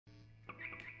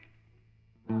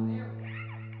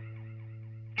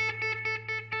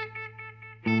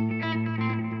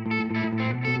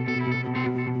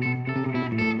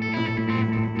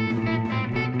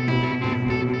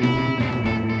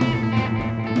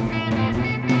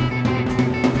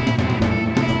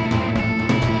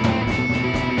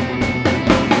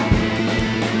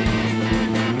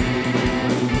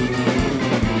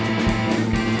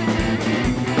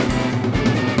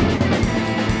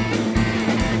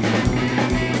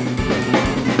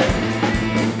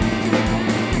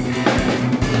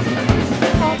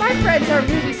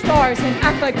stars and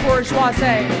act like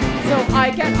bourgeoisie. So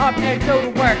I get up and go to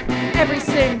work every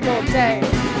single day.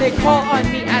 They call on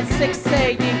me at 6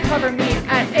 saying cover me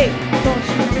at 8. Don't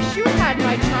you wish you had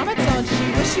my trauma? Don't you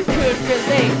wish you could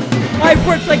relate? My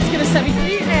work like's gonna set me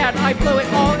free and I blow it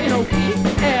all in a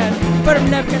weekend. But I'm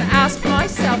never gonna ask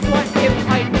myself what if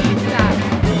I need that.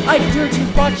 I dared you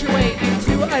bought your way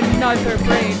into another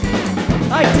brain.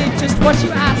 I did just what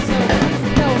you asked, so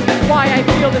please tell me why I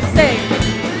feel the same.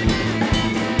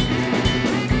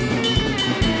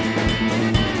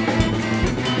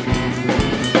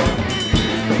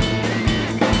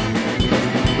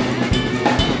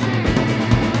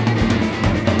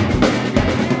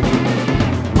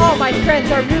 All my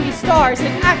friends are movie stars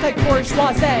and act like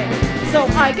bourgeoisie. So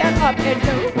I get up and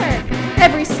go to work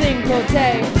every single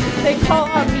day. They call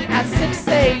on me at 6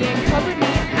 saying cover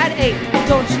me at 8.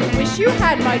 Don't you wish you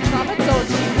had my trauma? Don't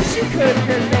you wish you could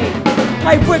relate?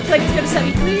 My work like's gonna set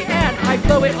me free and I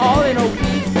blow it all in a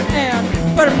weekend.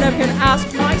 But I'm never gonna ask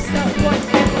myself what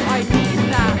if I need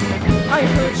that. I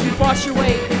heard you wash your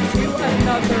way into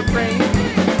another brain.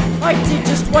 I did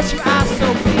just what you asked,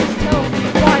 so please tell me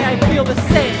why I feel the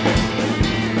same.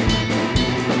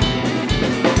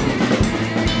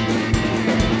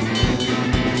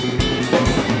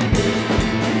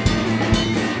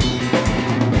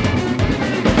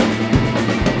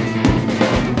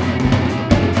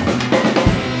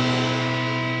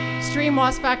 Stream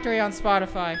Wasp Factory on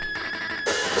Spotify.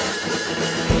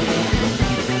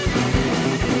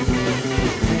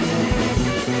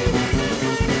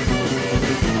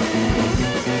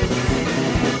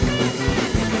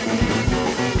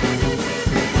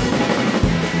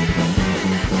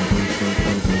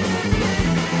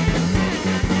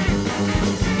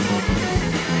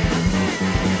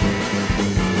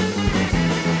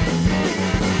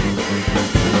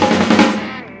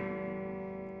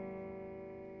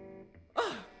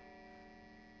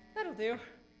 That'll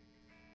do.